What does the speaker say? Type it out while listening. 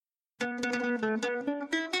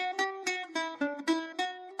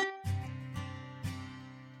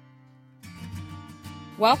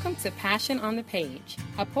Welcome to Passion on the Page,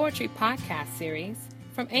 a poetry podcast series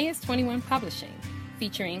from AS21 Publishing,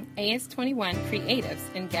 featuring AS21 creatives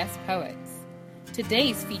and guest poets.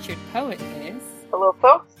 Today's featured poet is... Hello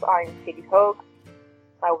folks, I'm Katie Hogue.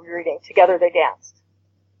 I will be reading Together They Danced,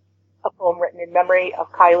 a poem written in memory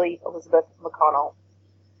of Kylie Elizabeth McConnell.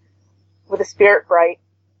 With a spirit bright,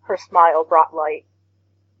 her smile brought light.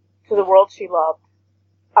 To the world she loved,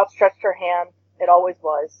 outstretched her hand, it always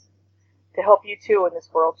was, to help you too in this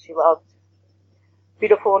world she loved.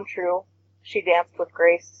 Beautiful and true, she danced with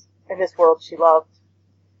grace in this world she loved.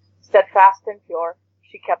 Steadfast and pure,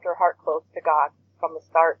 she kept her heart close to God from the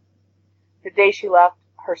start. The day she left,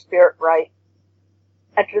 her spirit bright,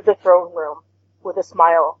 entered the throne room with a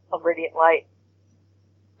smile of radiant light.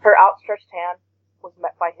 Her outstretched hand was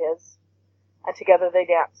met by his, and together they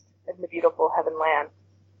danced in the beautiful heaven land.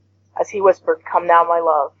 As he whispered, "Come now, my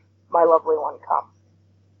love, my lovely one, come."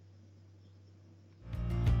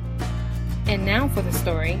 And now for the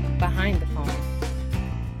story behind the poem.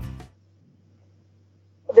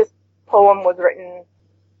 This poem was written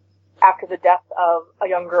after the death of a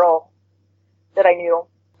young girl that I knew,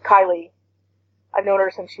 Kylie. I've known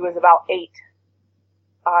her since she was about 8.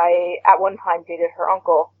 I, at one time, dated her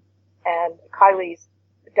uncle, and Kylie's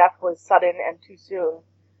death was sudden and too soon.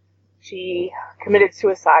 She committed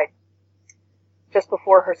suicide just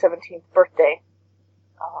before her 17th birthday.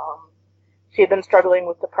 She had been struggling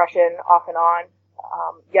with depression off and on,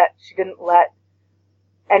 yet she didn't let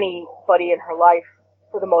anybody in her life,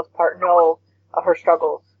 for the most part, know of her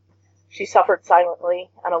struggles. She suffered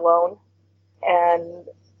silently and alone, and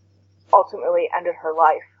ultimately ended her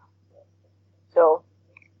life. So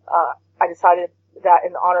I decided that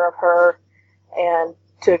in honor of her and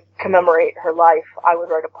to commemorate her life, I would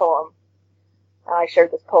write a poem. I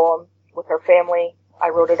shared this poem with her family. I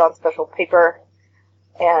wrote it on special paper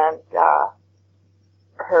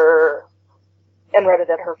and read it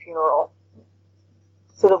at her funeral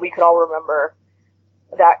so that we could all remember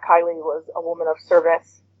that Kylie was a woman of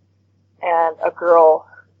service and a girl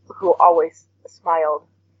who always smiled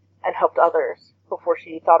and helped others before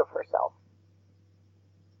she thought of herself.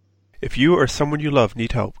 If you or someone you love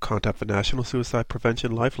need help, contact the National Suicide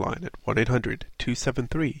Prevention Lifeline at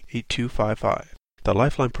 1-800-273-8255. The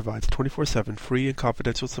Lifeline provides 24/7 free and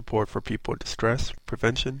confidential support for people in distress,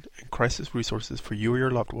 prevention, and crisis resources for you or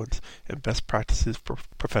your loved ones, and best practices for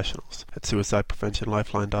professionals at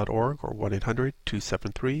suicidepreventionlifeline.org or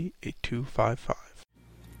 1-800-273-8255.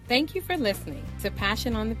 Thank you for listening to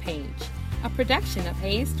Passion on the Page, a production of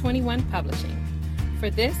AS21 Publishing.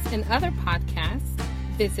 For this and other podcasts,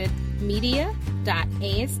 visit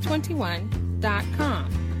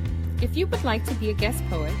media.as21.com. If you would like to be a guest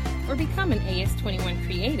poet or become an AS21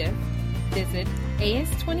 creative, visit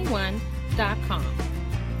as21.com.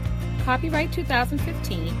 Copyright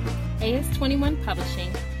 2015, AS21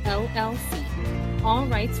 Publishing, LLC. All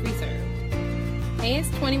rights reserved.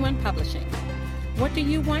 AS21 Publishing. What do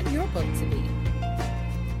you want your book to be?